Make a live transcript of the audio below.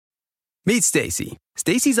Meet Stacy.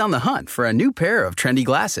 Stacy's on the hunt for a new pair of trendy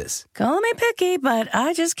glasses. Call me picky, but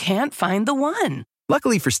I just can't find the one.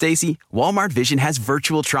 Luckily for Stacy, Walmart Vision has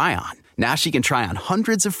virtual try-on. Now she can try on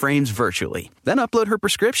hundreds of frames virtually, then upload her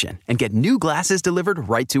prescription and get new glasses delivered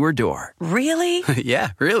right to her door. Really?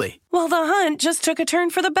 Yeah, really. Well, the hunt just took a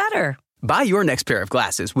turn for the better. Buy your next pair of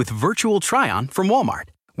glasses with virtual try-on from Walmart.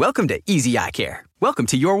 Welcome to Easy Eye Care. Welcome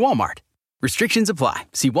to your Walmart. Restrictions apply.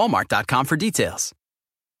 See walmart.com for details.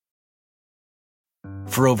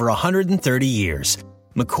 For over 130 years,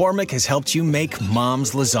 McCormick has helped you make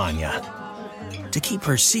Mom's lasagna to keep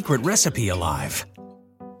her secret recipe alive.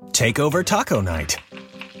 Take over taco night,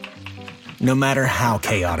 no matter how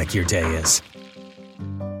chaotic your day is.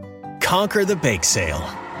 Conquer the bake sale,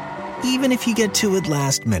 even if you get to it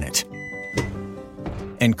last minute.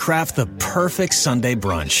 And craft the perfect Sunday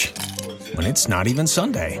brunch when it's not even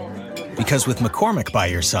Sunday. Because with McCormick by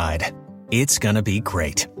your side, it's gonna be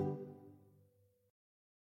great.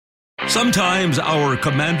 Sometimes our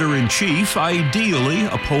commander-in-chief, ideally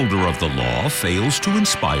upholder of the law, fails to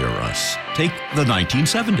inspire us. Take the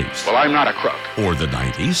 1970s. Well, I'm not a crook. Or the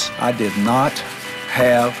 90s. I did not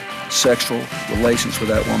have sexual relations with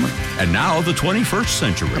that woman. And now the 21st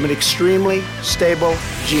century. I'm an extremely stable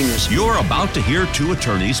genius. You're about to hear two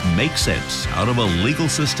attorneys make sense out of a legal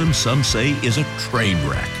system some say is a train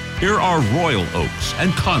wreck. Here are Royal Oakes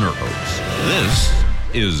and Connor Oakes. This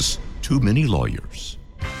is Too Many Lawyers.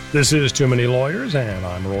 This is Too Many Lawyers, and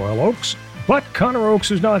I'm Royal Oakes. But Connor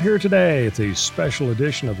Oakes is not here today. It's a special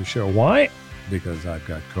edition of the show. Why? Because I've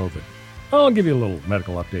got COVID. I'll give you a little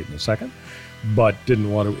medical update in a second, but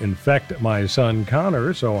didn't want to infect my son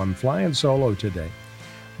Connor, so I'm flying solo today.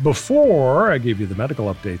 Before I give you the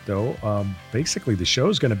medical update, though, basically the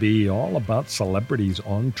show's going to be all about celebrities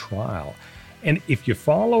on trial. And if you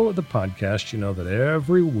follow the podcast, you know that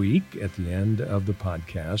every week at the end of the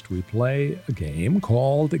podcast, we play a game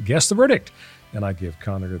called Guess the Verdict. And I give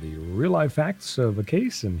Connor the real-life facts of a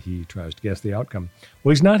case, and he tries to guess the outcome.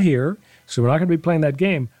 Well, he's not here, so we're not going to be playing that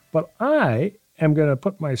game. But I am going to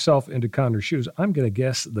put myself into Connor's shoes. I'm going to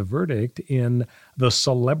guess the verdict in the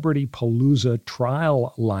Celebrity Palooza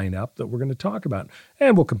trial lineup that we're going to talk about.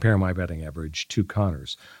 And we'll compare my betting average to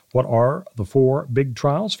Connor's. What are the four big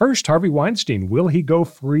trials? First, Harvey Weinstein. Will he go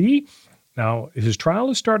free? Now, his trial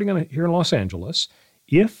is starting here in Los Angeles.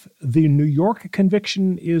 If the New York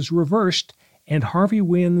conviction is reversed and Harvey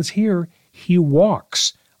wins here, he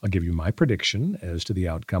walks. I'll give you my prediction as to the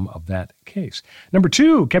outcome of that case. Number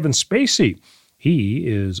two, Kevin Spacey. He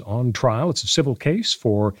is on trial. It's a civil case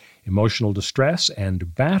for emotional distress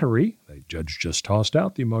and battery. The judge just tossed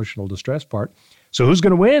out the emotional distress part. So who's going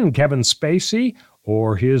to win, Kevin Spacey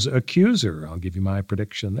or his accuser? I'll give you my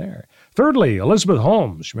prediction there. Thirdly, Elizabeth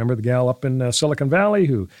Holmes. Remember the gal up in Silicon Valley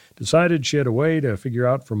who decided she had a way to figure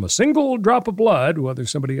out from a single drop of blood whether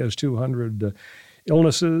somebody has 200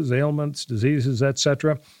 illnesses, ailments, diseases,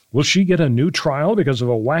 etc. Will she get a new trial because of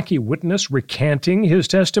a wacky witness recanting his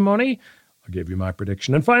testimony? I'll give you my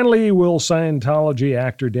prediction. And finally, will Scientology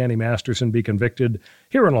actor Danny Masterson be convicted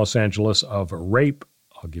here in Los Angeles of rape?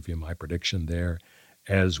 I'll give you my prediction there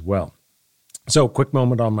as well. So, quick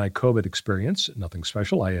moment on my COVID experience. Nothing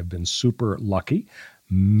special. I have been super lucky.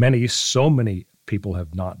 So many people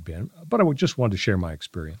have not been, but I just wanted to share my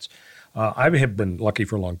experience. I have been lucky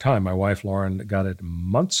for a long time. My wife, Lauren, got it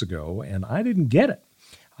months ago, and I didn't get it.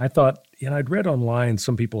 I thought, I'd read online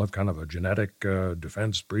some people have kind of a genetic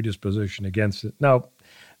defense predisposition against it. No,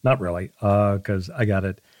 not really, because I got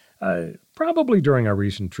it probably during our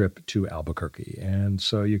recent trip to Albuquerque. And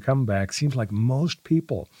so you come back, seems like most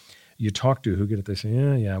people you talk to who get it, they say,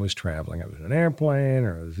 yeah, I was traveling. I was in an airplane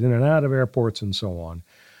or I was in and out of airports and so on.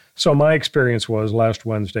 So my experience was last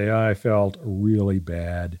Wednesday, I felt really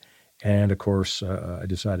bad. And of course, I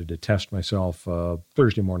decided to test myself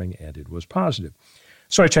Thursday morning and it was positive.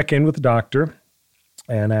 So I check in with the doctor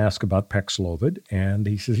and ask about Paxlovid. And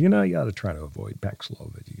he says, you ought to try to avoid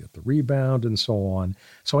Paxlovid. You get the rebound and so on.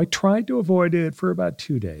 So I tried to avoid it for about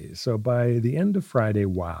 2 days. So by the end of Friday,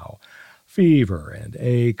 wow, fever and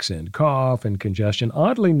aches and cough and congestion.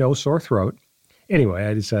 Oddly, no sore throat. Anyway,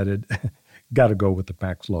 I decided, got to go with the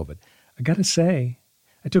Paxlovid. I got to say,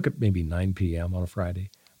 I took it maybe 9 p.m. on a Friday.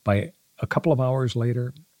 By a couple of hours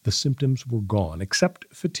later, the symptoms were gone,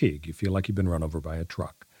 except fatigue. You feel like you've been run over by a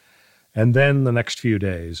truck. And then the next few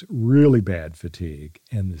days, really bad fatigue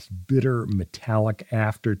and this bitter metallic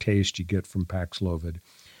aftertaste you get from Paxlovid.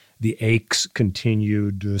 The aches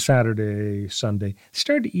continued Saturday, Sunday.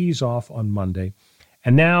 Started to ease off on Monday.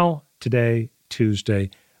 And now, today, Tuesday,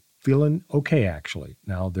 feeling okay, actually.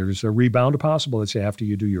 Now, there's a rebound possible. Let's say after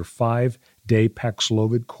you do your 5-day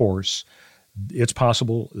Paxlovid course, It's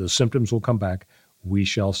possible the symptoms will come back. We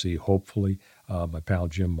shall see, hopefully. My pal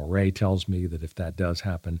Jim Moret tells me that if that does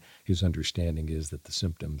happen, his understanding is that the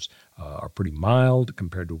symptoms are pretty mild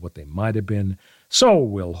compared to what they might have been. So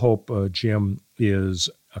we'll hope Jim is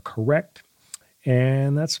correct.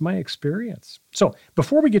 And that's my experience. So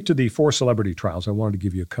before we get to the 4 celebrity trials, I wanted to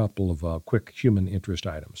give you a couple of quick human interest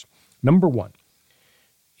items. Number 1,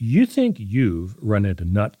 you think you've run into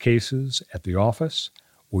nutcases at the office?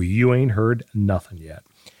 Well, you ain't heard nothing yet.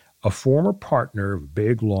 A former partner of a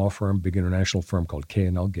big law firm, big international firm called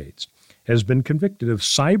K&L Gates, has been convicted of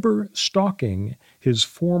cyber stalking his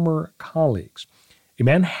former colleagues. A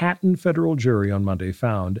Manhattan federal jury on Monday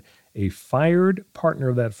found a fired partner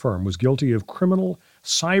of that firm was guilty of criminal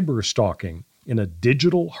cyber stalking in a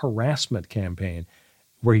digital harassment campaign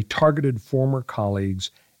where he targeted former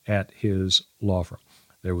colleagues at his law firm.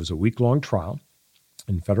 There was a week-long trial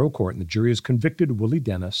in federal court, and the jury has convicted Willie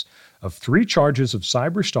Dennis of 3 charges of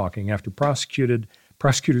cyber stalking after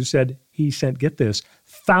prosecutors said he sent, get this,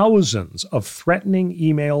 thousands of threatening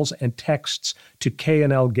emails and texts to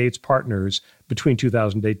K&L Gates partners between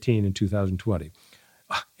 2018 and 2020.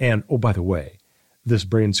 And, oh, by the way, this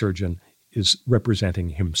brain surgeon is representing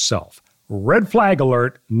himself. Red flag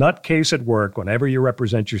alert, nutcase at work whenever you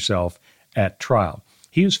represent yourself at trial.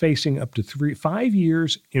 He is facing up to 5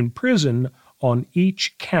 years in prison on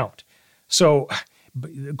each count. So,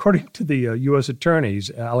 according to the U.S.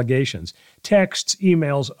 Attorney's allegations, texts,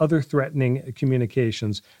 emails, other threatening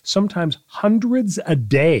communications, sometimes hundreds a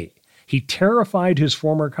day. He terrified his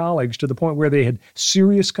former colleagues to the point where they had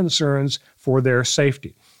serious concerns for their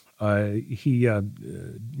safety. Mr.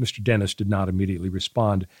 Dennis did not immediately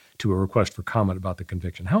respond to a request for comment about the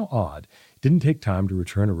conviction. How odd. Didn't take time to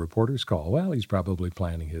return a reporter's call. Well, he's probably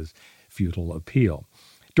planning his futile appeal.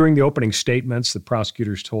 During the opening statements, the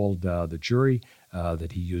prosecutors told the jury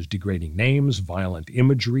that he used degrading names, violent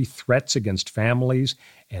imagery, threats against families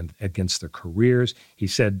and against their careers. He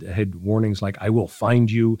had warnings like, "I will find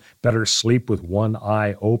you, better sleep with one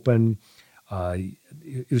eye open."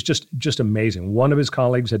 It was just amazing. One of his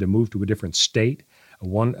colleagues had to move to a different state.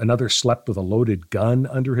 Another slept with a loaded gun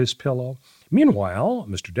under his pillow. Meanwhile,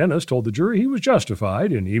 Mr. Dennis told the jury he was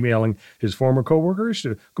justified in emailing his former coworkers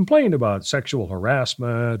to complain about sexual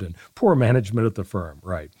harassment and poor management at the firm.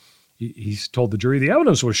 Right. He told the jury the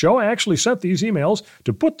evidence will show I actually sent these emails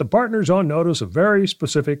to put the partners on notice of very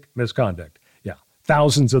specific misconduct. Yeah,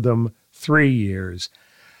 thousands of them, 3 years.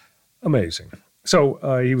 Amazing. So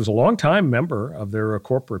he was a longtime member of their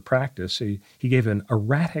corporate practice. He gave an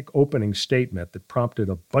erratic opening statement that prompted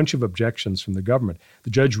a bunch of objections from the government. The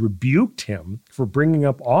judge rebuked him for bringing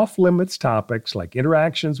up off-limits topics like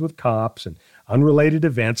interactions with cops and unrelated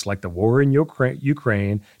events like the war in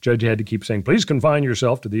Ukraine. Judge had to keep saying, please confine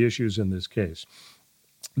yourself to the issues in this case.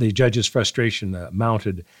 The judge's frustration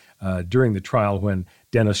mounted during the trial when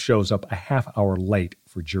Dennis shows up a half hour late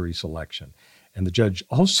for jury selection. And the judge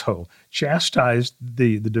also chastised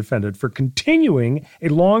the defendant for continuing a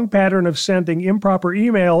long pattern of sending improper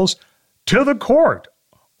emails to the court.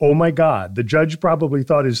 Oh, my God. The judge probably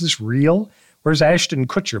thought, is this real? Where's Ashton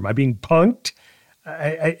Kutcher? Am I being punked?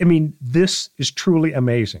 I mean, this is truly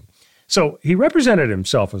amazing. So he represented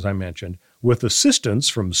himself, as I mentioned, with assistance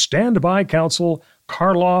from standby counsel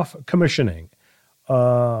Karloff Commissioning.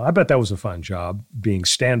 I bet that was a fun job, being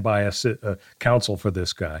standby counsel for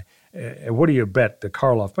this guy. What do you bet the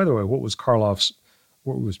Karloff? By the way, what was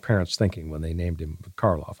parents thinking when they named him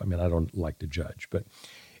Karloff? I mean, I don't like to judge, but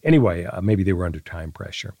anyway, maybe they were under time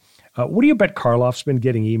pressure. What do you bet Karloff's been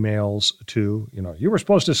getting emails to? You know, you were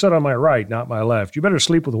supposed to sit on my right, not my left. You better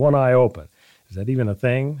sleep with one eye open. Is that even a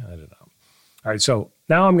thing? I don't know. All right, so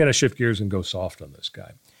now I'm going to shift gears and go soft on this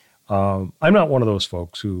guy. I'm not one of those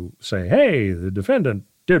folks who say, hey, the defendant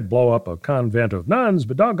did blow up a convent of nuns,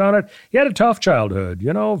 but doggone it, he had a tough childhood,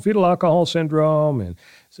 fetal alcohol syndrome, and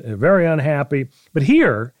very unhappy. But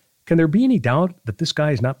here, can there be any doubt that this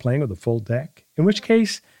guy is not playing with a full deck? In which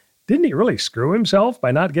case, didn't he really screw himself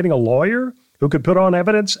by not getting a lawyer who could put on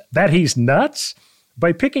evidence that he's nuts?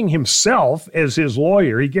 By picking himself as his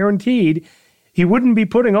lawyer, he guaranteed he wouldn't be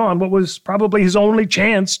putting on what was probably his only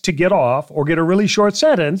chance to get off or get a really short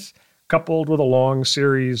sentence, coupled with a long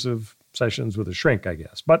series of sessions with a shrink, I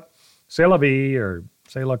guess. But c'est la vie or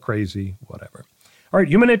c'est la crazy, whatever. All right,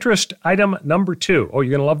 human interest item number 2. Oh, you're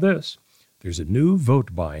going to love this. There's a new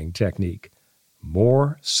vote buying technique,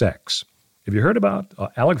 more sex. Have you heard about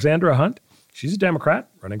Alexandra Hunt? She's a Democrat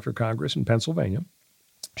running for Congress in Pennsylvania.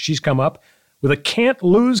 She's come up with a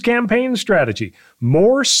can't-lose campaign strategy,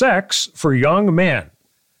 more sex for young men.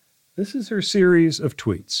 This is her series of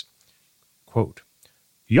tweets. Quote,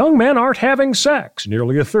 Young men aren't having sex.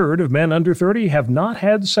 Nearly a third of men under 30 have not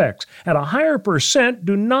had sex, and a higher percent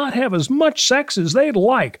do not have as much sex as they'd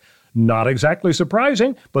like. Not exactly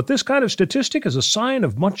surprising, but this kind of statistic is a sign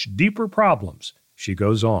of much deeper problems. She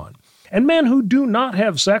goes on. And men who do not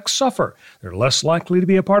have sex suffer. They're less likely to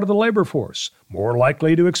be a part of the labor force, more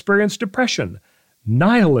likely to experience depression,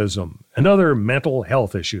 nihilism, and other mental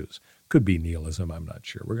health issues. Could be nihilism, I'm not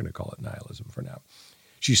sure. We're going to call it nihilism for now.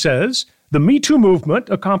 She says, the Me Too movement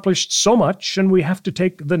accomplished so much, and we have to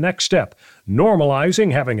take the next step,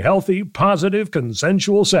 normalizing having healthy, positive,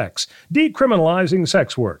 consensual sex, decriminalizing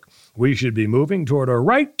sex work. We should be moving toward a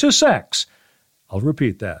right to sex. I'll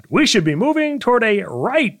repeat that. We should be moving toward a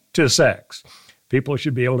right to sex. People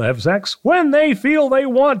should be able to have sex when they feel they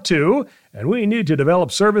want to, and we need to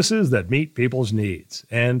develop services that meet people's needs.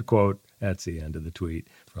 End quote. That's the end of the tweet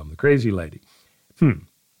from the crazy lady.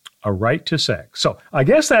 A right to sex. So I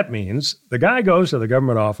guess that means the guy goes to the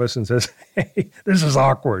government office and says, hey, this is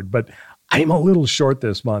awkward, but I'm a little short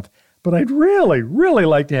this month, but I'd really, really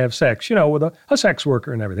like to have sex, with a sex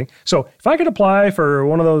worker and everything. So if I could apply for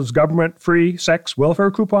one of those government-free sex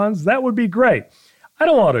welfare coupons, that would be great. I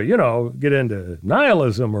don't want to, get into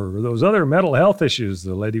nihilism or those other mental health issues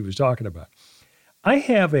the lady was talking about. I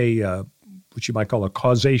have a, what you might call a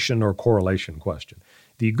causation or correlation question.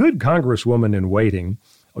 The good congresswoman in waiting,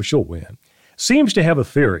 she'll win, seems to have a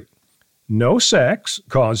theory. No sex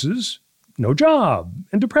causes no job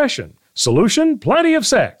and depression. Solution, plenty of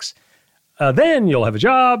sex. Then you'll have a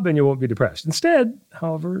job and you won't be depressed. Instead,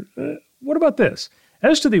 however, what about this?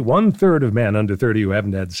 As to the 1/3 of men under 30 who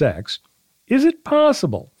haven't had sex, is it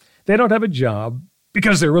possible they don't have a job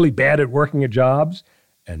because they're really bad at working at jobs?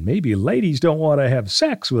 And maybe ladies don't want to have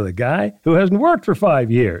sex with a guy who hasn't worked for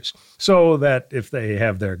 5 years. So that if they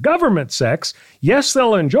have their government sex, yes,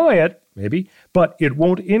 they'll enjoy it, maybe, but it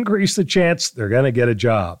won't increase the chance they're going to get a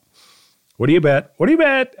job. What do you bet? What do you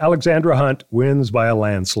bet? Alexandra Hunt wins by a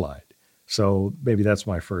landslide. So maybe that's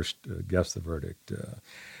my first guess the verdict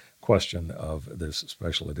question of this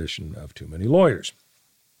special edition of Too Many Lawyers.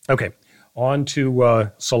 Okay, on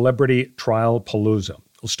to Celebrity Trial Palooza.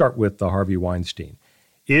 We'll start with the Harvey Weinstein.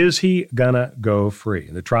 Is he gonna go free?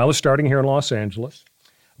 And the trial is starting here in Los Angeles,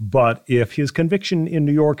 but if his conviction in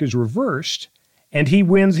New York is reversed and he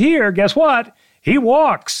wins here, guess what? He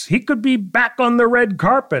walks. He could be back on the red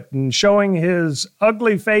carpet and showing his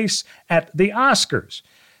ugly face at the Oscars.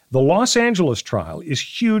 The Los Angeles trial is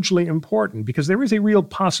hugely important because there is a real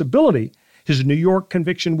possibility his New York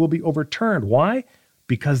conviction will be overturned. Why?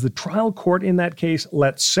 Because the trial court in that case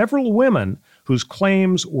let several women whose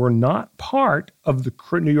claims were not part of the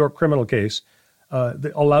New York criminal case,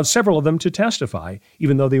 allowed several of them to testify,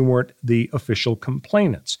 even though they weren't the official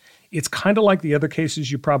complainants. It's kind of like the other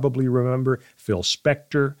cases you probably remember. Phil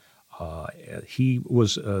Spector,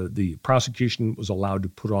 the prosecution was allowed to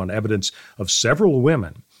put on evidence of several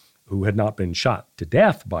women who had not been shot to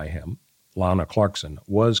death by him. Lana Clarkson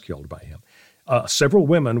was killed by him. Several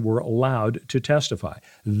women were allowed to testify.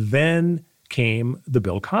 Then came the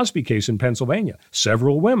Bill Cosby case in Pennsylvania.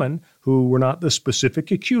 Several women who were not the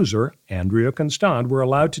specific accuser, Andrea Constand, were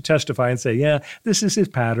allowed to testify and say, yeah, this is his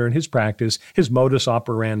pattern, his practice, his modus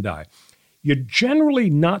operandi. You're generally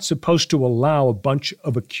not supposed to allow a bunch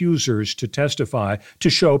of accusers to testify to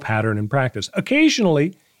show pattern and practice.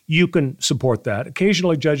 Occasionally, you can support that.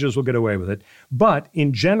 Occasionally, judges will get away with it. But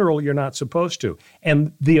in general, you're not supposed to.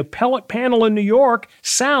 And the appellate panel in New York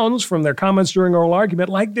sounds, from their comments during oral argument,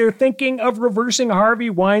 like they're thinking of reversing Harvey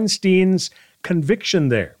Weinstein's conviction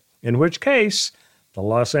there, in which case the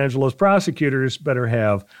Los Angeles prosecutors better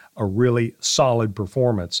have a really solid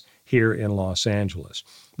performance here in Los Angeles.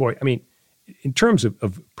 Boy, I mean, in terms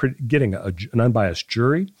of getting an unbiased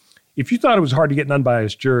jury, if you thought it was hard to get an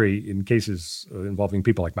unbiased jury in cases involving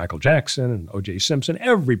people like Michael Jackson and O.J. Simpson,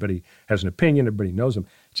 everybody has an opinion, everybody knows them.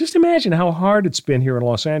 Just imagine how hard it's been here in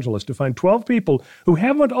Los Angeles to find 12 people who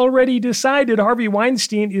haven't already decided Harvey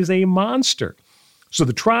Weinstein is a monster. So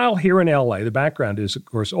the trial here in L.A., the background is, of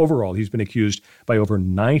course, overall, he's been accused by over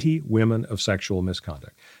 90 women of sexual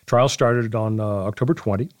misconduct. Trial started on October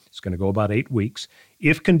 20. It's going to go about 8 weeks.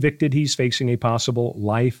 If convicted, he's facing a possible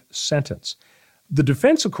life sentence. The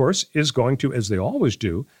defense, of course, is going to, as they always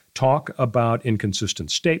do, talk about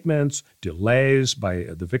inconsistent statements, delays by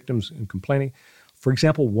the victims in complaining. For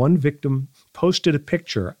example, one victim posted a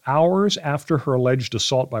picture hours after her alleged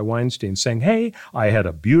assault by Weinstein saying, hey, I had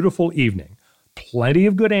a beautiful evening. Plenty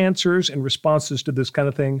of good answers and responses to this kind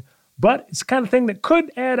of thing, but it's the kind of thing that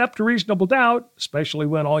could add up to reasonable doubt, especially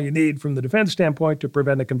when all you need from the defense standpoint to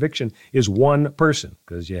prevent a conviction is one person,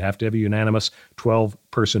 because you have to have a unanimous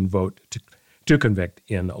 12-person vote to convict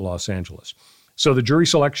in Los Angeles. So the jury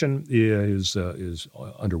selection is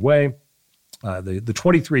underway. The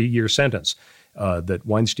 23-year sentence that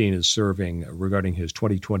Weinstein is serving regarding his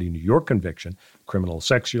 2020 New York conviction, criminal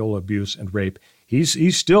sexual abuse and rape,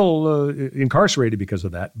 he's still incarcerated because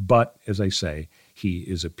of that. But as I say, he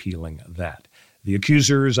is appealing that. The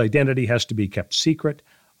accuser's identity has to be kept secret.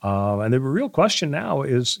 And the real question now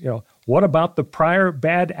is, what about the prior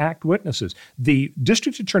bad act witnesses? The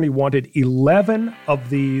district attorney wanted 11 of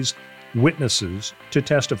these witnesses to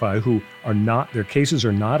testify who are not, their cases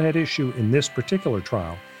are not at issue in this particular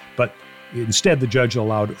trial, but instead the judge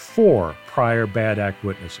allowed 4 prior bad act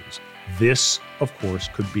witnesses. This, of course,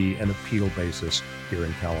 could be an appeal basis here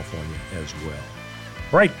in California as well.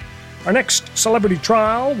 Right. Our next celebrity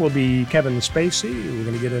trial will be Kevin Spacey. We're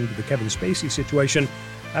going to get into the Kevin Spacey situation.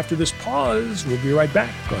 After this pause, we'll be right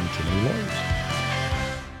back on Too Many Lawyers.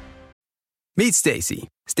 Meet Stacy.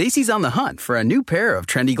 Stacy's on the hunt for a new pair of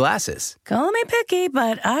trendy glasses. Call me picky,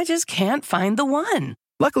 but I just can't find the one.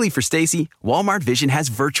 Luckily for Stacy, Walmart Vision has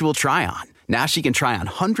virtual try-on. Now she can try on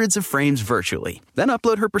hundreds of frames virtually, then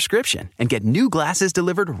upload her prescription and get new glasses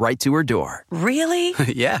delivered right to her door. Really?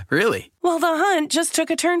 Yeah, really. Well, the hunt just took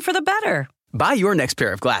a turn for the better. Buy your next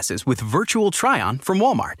pair of glasses with virtual try-on from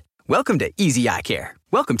Walmart. Welcome to Easy Eye Care.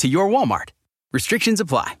 Welcome to your Walmart. Restrictions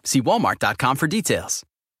apply. See walmart.com for details.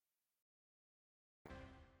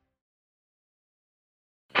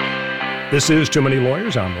 This is Too Many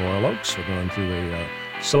Lawyers. I'm Royal Oakes. We're going through a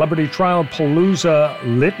celebrity trial palooza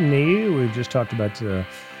litany. We've just talked about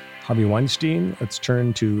Harvey Weinstein. Let's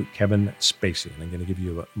turn to Kevin Spacey. And I'm going to give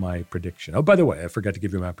you my prediction. Oh, by the way, I forgot to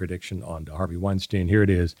give you my prediction on Harvey Weinstein. Here it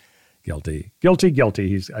is. Guilty. Guilty,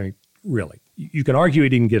 guilty. Really, you can argue he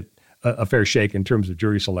didn't get a fair shake in terms of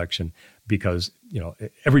jury selection because,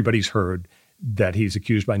 everybody's heard that he's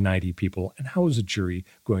accused by 90 people. And how is a jury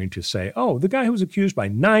going to say, oh, the guy who was accused by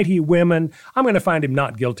 90 women, I'm going to find him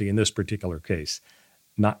not guilty in this particular case?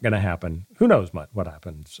 Not going to happen. Who knows what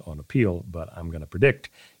happens on appeal, but I'm going to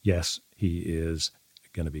predict, yes, he is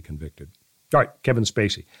going to be convicted. All right, Kevin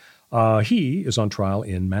Spacey. He is on trial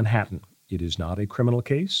in Manhattan. It is not a criminal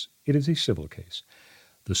case. It is a civil case.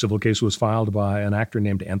 The civil case was filed by an actor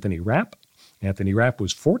named Anthony Rapp. Anthony Rapp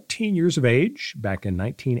was 14 years of age back in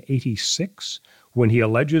 1986 when he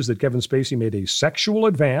alleges that Kevin Spacey made a sexual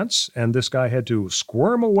advance and this guy had to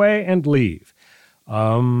squirm away and leave.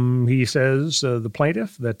 He says, the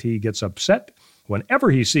plaintiff, that he gets upset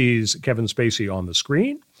whenever he sees Kevin Spacey on the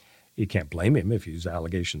screen. He can't blame him if his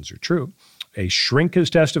allegations are true. A shrink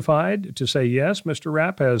has testified to say, yes, Mr.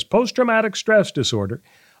 Rapp has post-traumatic stress disorder.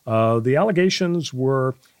 The allegations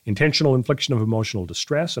were intentional infliction of emotional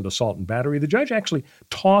distress and assault and battery. The judge actually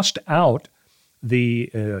tossed out the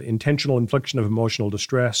intentional infliction of emotional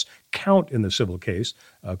distress count in the civil case,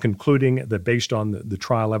 concluding that based on the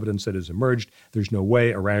trial evidence that has emerged, there's no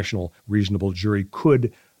way a rational, reasonable jury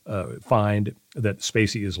could find that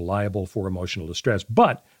Spacey is liable for emotional distress.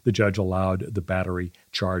 But the judge allowed the battery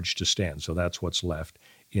charge to stand. So that's what's left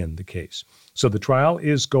in the case. So the trial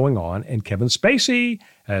is going on, and Kevin Spacey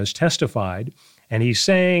has testified, and he's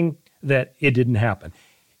saying that it didn't happen.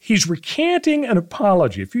 He's recanting an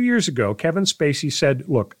apology. A few years ago, Kevin Spacey said,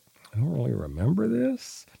 look, I don't really remember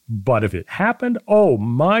this, but if it happened, oh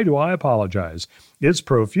my, do I apologize. It's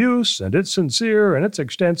profuse, and it's sincere, and it's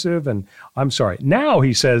extensive, and I'm sorry. Now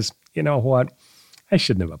he says, you know what? I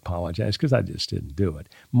shouldn't have apologized because I just didn't do it.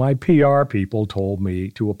 My PR people told me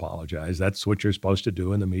to apologize. That's what you're supposed to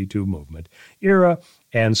do in the Me Too movement era,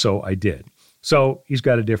 and so I did. So he's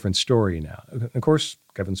got a different story now. Of course,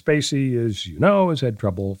 Kevin Spacey, as you know, has had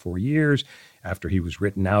trouble for years. After he was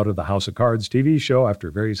written out of the House of Cards TV show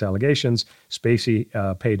after various allegations, Spacey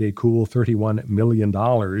paid a cool $31 million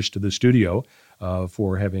to the studio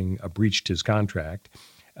for having breached his contract.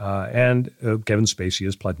 And Kevin Spacey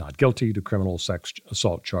has pled not guilty to criminal sex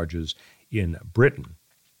assault charges in Britain.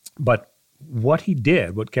 But what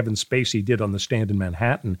Kevin Spacey did on the stand in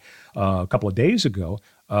Manhattan a couple of days ago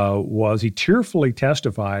was he tearfully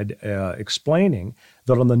testified explaining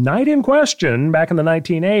that on the night in question back in the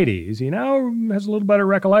 1980s, he now has a little better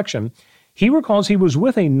recollection, he recalls he was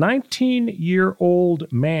with a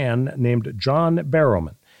 19-year-old man named John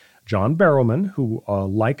Barrowman. John Barrowman, who,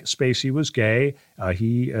 like Spacey, was gay,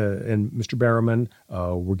 he and Mr. Barrowman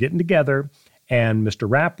were getting together, and Mr.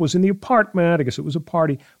 Rapp was in the apartment. I guess it was a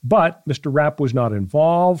party, but Mr. Rapp was not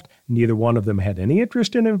involved. Neither one of them had any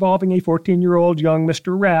interest in involving a 14-year-old young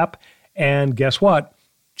Mr. Rapp. And guess what?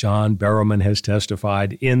 John Barrowman has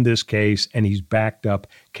testified in this case, and he's backed up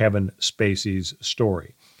Kevin Spacey's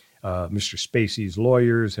story. Mr. Spacey's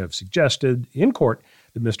lawyers have suggested in court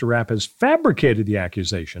that Mr. Rapp has fabricated the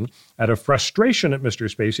accusation out of frustration at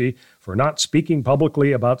Mr. Spacey for not speaking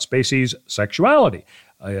publicly about Spacey's sexuality.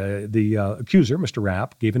 The accuser, Mr.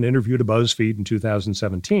 Rapp, gave an interview to BuzzFeed in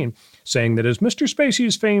 2017, saying that as Mr.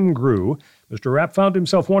 Spacey's fame grew, Mr. Rapp found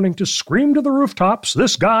himself wanting to scream to the rooftops,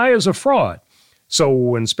 "This guy is a fraud." So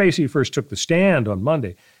when Spacey first took the stand on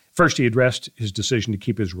Monday, first he addressed his decision to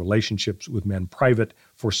keep his relationships with men private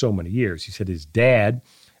for so many years. He said his dad,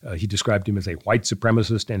 he described him as a white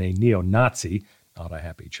supremacist and a neo-Nazi, not a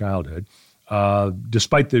happy childhood.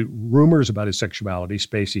 Despite the rumors about his sexuality,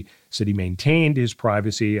 Spacey said he maintained his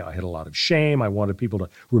privacy. "I had a lot of shame. I wanted people to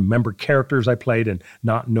remember characters I played and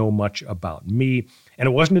not know much about me." And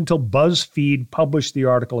it wasn't until BuzzFeed published the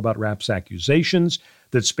article about Rapp's accusations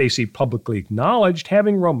that Spacey publicly acknowledged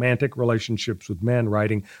having romantic relationships with men,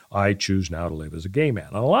 writing, "I choose now to live as a gay man."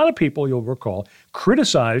 And a lot of people, you'll recall,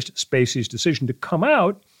 criticized Spacey's decision to come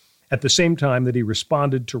out at the same time that he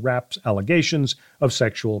responded to Rapp's allegations of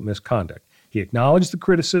sexual misconduct. He acknowledged the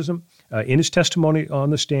criticism in his testimony on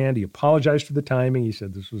the stand. He apologized for the timing. He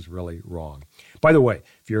said this was really wrong. By the way,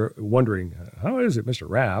 if you're wondering how is it Mr.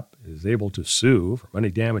 Rapp is able to sue for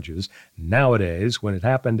money damages nowadays when it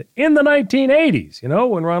happened in the 1980s,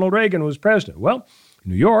 when Ronald Reagan was president? Well,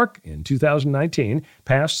 New York in 2019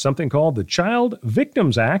 passed something called the Child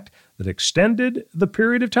Victims Act that extended the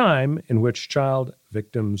period of time in which child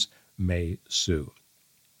victims may sue.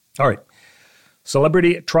 All right.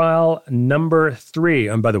 Celebrity trial number 3.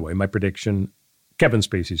 And by the way, my prediction, Kevin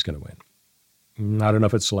Spacey's going to win. I don't know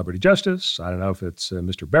if it's celebrity justice. I don't know if it's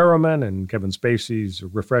Mr. Barrowman and Kevin Spacey's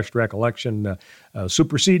refreshed recollection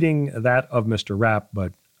superseding that of Mr. Rapp,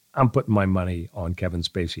 but I'm putting my money on Kevin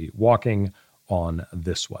Spacey walking on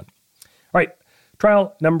this one. All right,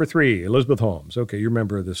 trial number 3, Elizabeth Holmes. Okay, you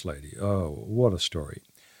remember this lady. Oh, what a story.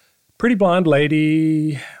 Pretty blonde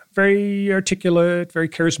lady, very articulate, very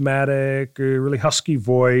charismatic, really husky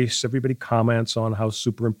voice. Everybody comments on how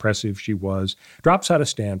super impressive she was. Drops out of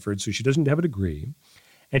Stanford, so she doesn't have a degree.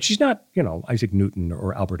 And she's not, Isaac Newton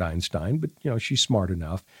or Albert Einstein, but, she's smart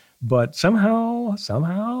enough. But somehow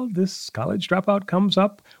this college dropout comes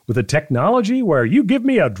up with a technology where you give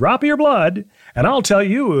me a drop of your blood, and I'll tell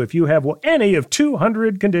you if you have any of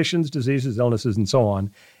 200 conditions, diseases, illnesses, and so on.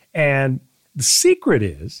 And the secret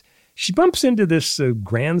is, she bumps into this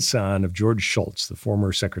grandson of George Shultz, the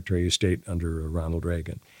former Secretary of State under Ronald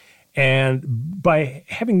Reagan. And by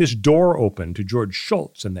having this door open to George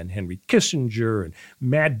Shultz and then Henry Kissinger and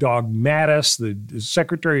Mad Dog Mattis, the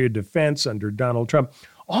Secretary of Defense under Donald Trump,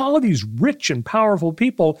 all of these rich and powerful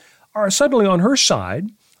people are suddenly on her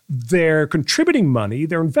side. They're contributing money,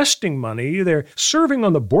 they're investing money, they're serving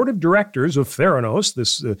on the board of directors of Theranos,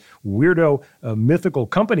 this weirdo mythical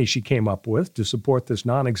company she came up with to support this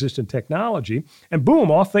non-existent technology. And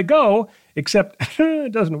boom, off they go, except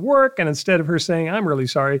it doesn't work. And instead of her saying, "I'm really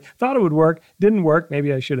sorry, thought it would work, didn't work,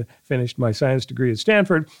 maybe I should have finished my science degree at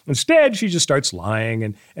Stanford," instead she just starts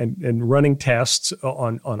lying and running tests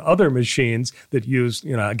on other machines that use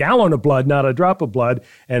a gallon of blood, not a drop of blood,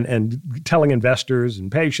 and telling investors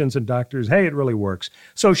and patients and doctors, hey, it really works.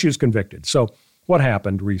 So she was convicted. So what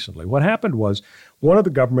happened recently? What happened was one of the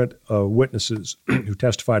government witnesses who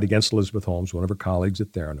testified against Elizabeth Holmes, one of her colleagues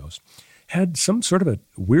at Theranos, had some sort of a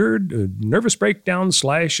weird nervous breakdown /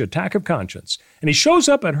 attack of conscience. And he shows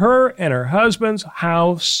up at her and her husband's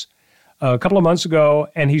house a couple of months ago,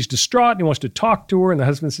 and he's distraught, and he wants to talk to her, and the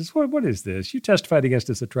husband says, what is this? You testified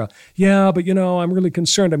against us at trial. Yeah, but, I'm really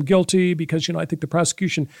concerned. I'm guilty because, I think the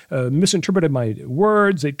prosecution misinterpreted my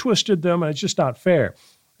words. They twisted them, and it's just not fair.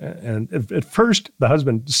 And at first, the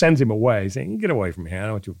husband sends him away, saying, "Get away from me. I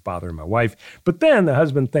don't want you bothering my wife." But then the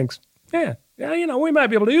husband thinks, we might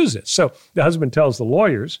be able to use this. So the husband tells the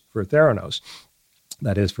lawyers for Theranos,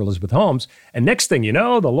 that is for Elizabeth Holmes, and next thing you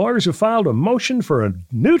know, the lawyers have filed a motion for a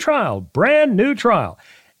new trial, brand new trial.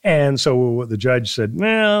 And so the judge said,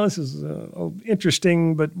 well, this is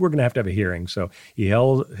interesting, but we're going to have a hearing. So he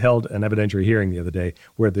held an evidentiary hearing the other day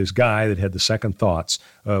where this guy that had the second thoughts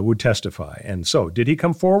would testify. And so did he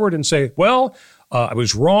come forward and say, well, I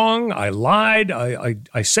was wrong, I lied,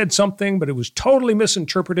 I said something, but it was totally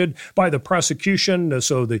misinterpreted by the prosecution.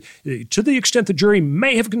 So to the extent the jury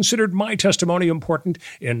may have considered my testimony important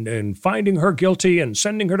in finding her guilty and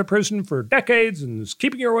sending her to prison for decades and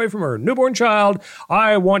keeping her away from her newborn child,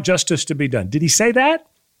 I want justice to be done. Did he say that?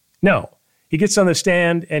 No. He gets on the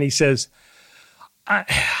stand and he says,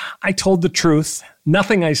 I told the truth.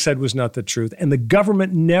 Nothing I said was not the truth. And the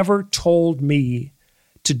government never told me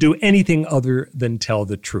to do anything other than tell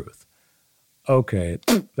the truth. Okay,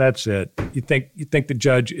 that's it. You think the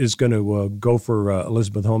judge is going to go for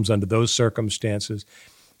Elizabeth Holmes under those circumstances?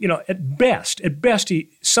 at best,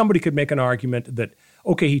 somebody could make an argument that,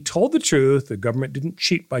 okay, he told the truth, the government didn't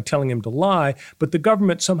cheat by telling him to lie, but the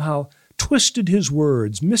government somehow twisted his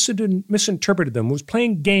words, misinterpreted them, was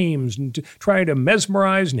playing games and to try to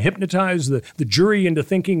mesmerize and hypnotize the jury into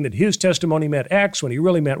thinking that his testimony meant X when he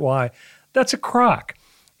really meant Y. That's a crock.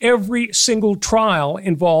 Every single trial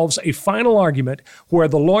involves a final argument where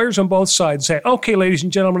the lawyers on both sides say, okay, ladies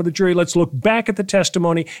and gentlemen of the jury, let's look back at the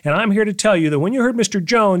testimony, and I'm here to tell you that when you heard Mr.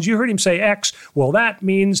 Jones, you heard him say X, well, that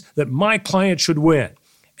means that my client should win.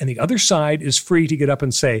 And the other side is free to get up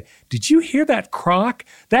and say, did you hear that crock?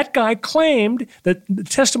 That guy claimed that the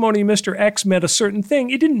testimony of Mr. X meant a certain thing.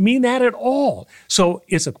 It didn't mean that at all. So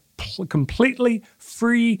it's a completely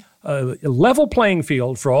free, level playing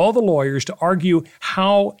field for all the lawyers to argue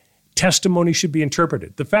how testimony should be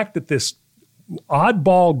interpreted. The fact that this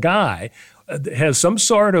oddball guy has some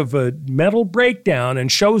sort of a mental breakdown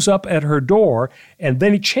and shows up at her door, and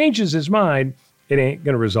then he changes his mind, it ain't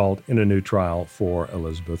going to result in a new trial for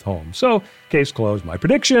Elizabeth Holmes. So, case closed. My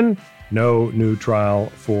prediction, no new trial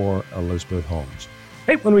for Elizabeth Holmes.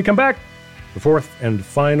 Hey, when we come back, the fourth and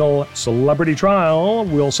final celebrity trial,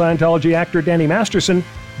 will Scientology actor Danny Masterson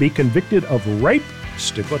be convicted of rape?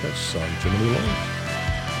 Stick with us on Too Many Lawyers.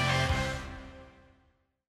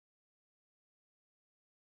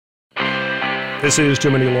 This is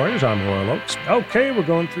Too Many Lawyers. I'm Royal Oakes. Okay, we're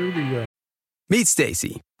going through the... Meet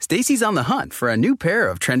Stacy. Stacy's on the hunt for a new pair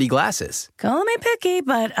of trendy glasses. Call me picky,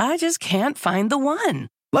 but I just can't find the one.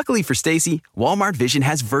 Luckily for Stacy, Walmart Vision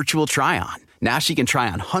has virtual try-on. Now she can try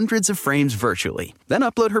on hundreds of frames virtually, then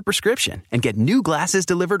upload her prescription and get new glasses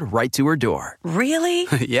delivered right to her door. Really?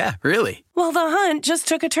 Yeah, really. Well, the hunt just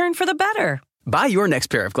took a turn for the better. Buy your next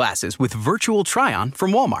pair of glasses with virtual try-on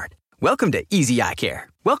from Walmart. Welcome to Easy Eye Care.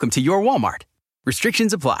 Welcome to your Walmart.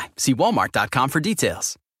 Restrictions apply. See walmart.com for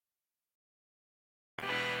details.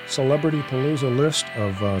 Celebrity Palooza list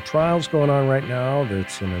of trials going on right now.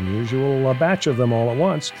 That's an unusual batch of them all at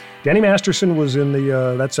once. Danny Masterson was in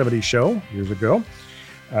the That 70s Show years ago,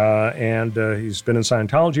 and he's been in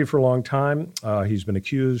Scientology for a long time. He's been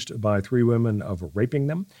accused by 3 women of raping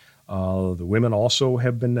them. The women also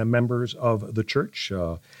have been members of the church.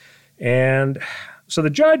 And so the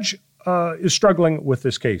judge is struggling with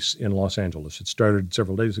this case in Los Angeles. It started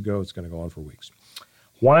several days ago. It's going to go on for weeks.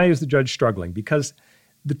 Why is the judge struggling? Because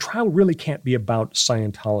the trial really can't be about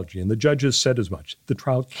Scientology, and the judge has said as much. The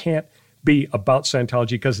trial can't be about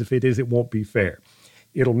Scientology because if it is, it won't be fair.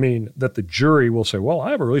 It'll mean that the jury will say, well,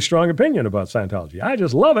 I have a really strong opinion about Scientology. I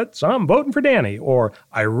just love it, so I'm voting for Danny. Or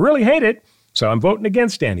I really hate it, so I'm voting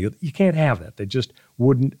against Danny. You can't have that. They just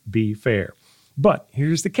wouldn't be fair. But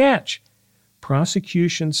here's the catch.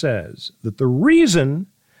 Prosecution says that the reason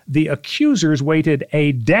the accusers waited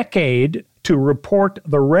a decade to report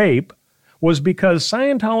the rape was because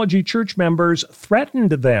Scientology church members threatened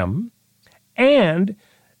them, and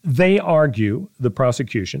they argue, the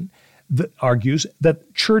prosecution argues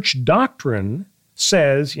that church doctrine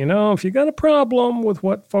says, if you got a problem with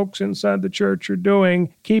what folks inside the church are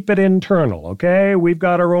doing, keep it internal, okay? We've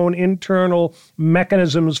got our own internal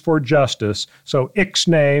mechanisms for justice, so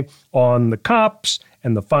ixnay on the cops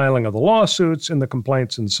and the filing of the lawsuits and the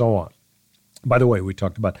complaints and so on. By the way, we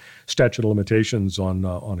talked about statute of limitations on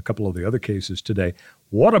a couple of the other cases today.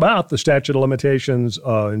 What about the statute of limitations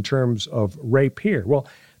in terms of rape here? Well,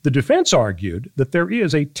 the defense argued that there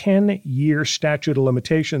is a 10-year statute of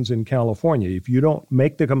limitations in California. If you don't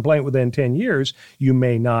make the complaint within 10 years, you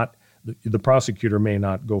may not, the prosecutor may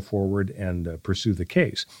not go forward and pursue the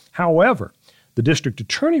case. However, the district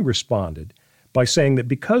attorney responded by saying that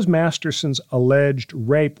because Masterson's alleged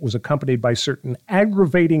rape was accompanied by certain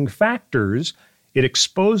aggravating factors, it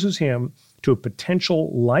exposes him to a potential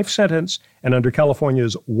life sentence, and under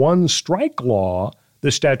California's one-strike law,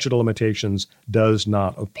 the statute of limitations does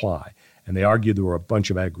not apply. And they argued there were a bunch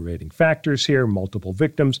of aggravating factors here, multiple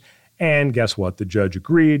victims, and guess what? The judge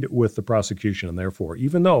agreed with the prosecution, and therefore,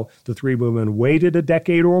 even though the 3 women waited a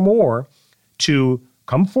decade or more to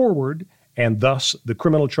come forward, and thus the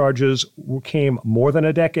criminal charges came more than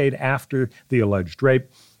a decade after the alleged rape,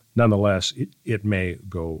 nonetheless, it may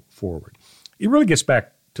go forward. It really gets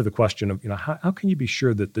back to the question of, how can you be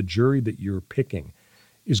sure that the jury that you're picking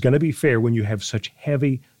is going to be fair when you have such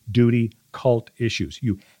heavy-duty cult issues?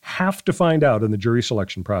 You have to find out in the jury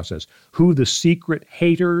selection process who the secret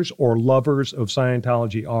haters or lovers of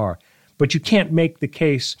Scientology are. But you can't make the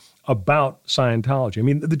case about Scientology. I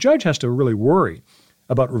mean, the judge has to really worry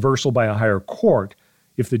about reversal by a higher court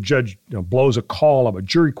if the judge blows a call about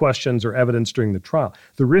jury questions or evidence during the trial.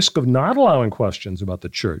 The risk of not allowing questions about the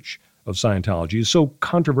Church of Scientology is so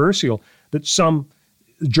controversial that some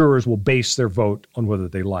jurors will base their vote on whether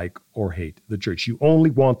they like or hate the church. You only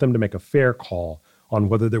want them to make a fair call on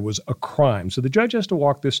whether there was a crime. So the judge has to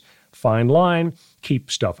walk this fine line, keep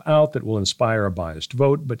stuff out that will inspire a biased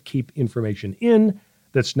vote, but keep information in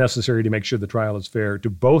that's necessary to make sure the trial is fair to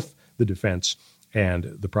both the defense and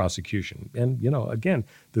the prosecution. And, again,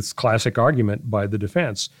 this classic argument by the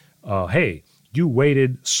defense, hey, you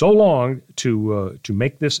waited so long to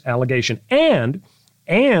make this allegation, and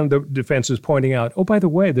the defense is pointing out, oh, by the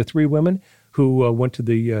way, the three women who went to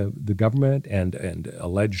the government and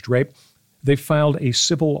alleged rape, they filed a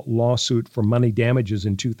civil lawsuit for money damages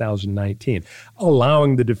in 2019,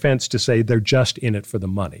 allowing the defense to say they're just in it for the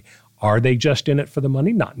money. Are they just in it for the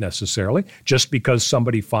money? Not necessarily. Just because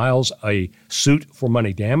somebody files a suit for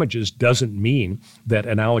money damages doesn't mean that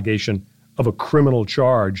an allegation of a criminal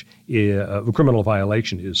charge, a criminal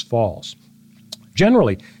violation, is false.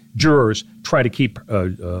 Generally, judges try to keep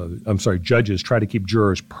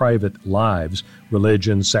jurors' private lives,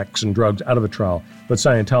 religion, sex, and drugs out of a trial, but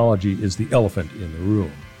Scientology is the elephant in the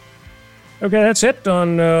room. Okay, that's it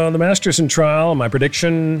on the Masterson trial. My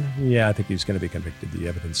prediction, I think he's going to be convicted. The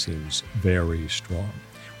evidence seems very strong.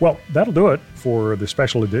 Well, that'll do it for the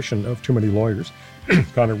special edition of Too Many Lawyers.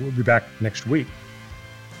 Connor will be back next week.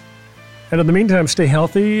 And in the meantime, stay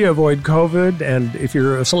healthy, avoid COVID, and if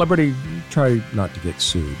you're a celebrity, try not to get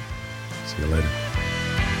sued. See you later.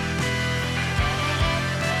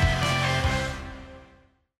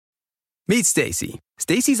 Meet Stacy.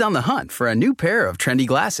 Stacy's on the hunt for a new pair of trendy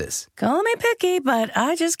glasses. Call me picky, but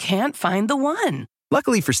I just can't find the one.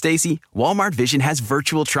 Luckily for Stacy, Walmart Vision has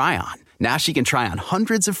virtual try-on. Now she can try on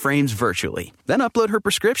hundreds of frames virtually, then upload her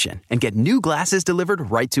prescription and get new glasses delivered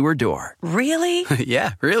right to her door. Really?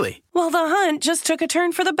 Yeah, really. Well, the hunt just took a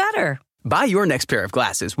turn for the better. Buy your next pair of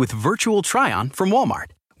glasses with virtual try-on from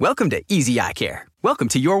Walmart. Welcome to Easy Eye Care. Welcome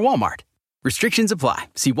to your Walmart. Restrictions apply.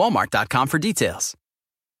 See walmart.com for details.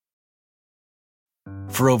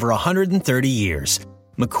 For over 130 years,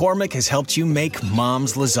 McCormick has helped you make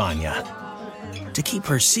Mom's lasagna to keep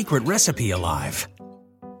her secret recipe alive.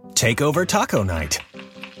 Take over taco night.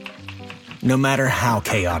 No matter how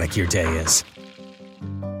chaotic your day is.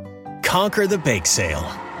 Conquer the bake sale,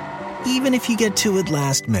 even if you get to it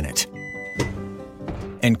last minute.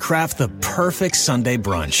 And craft the perfect Sunday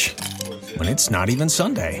brunch when it's not even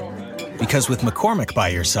Sunday. Because with McCormick by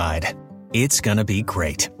your side, it's gonna be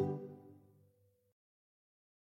great.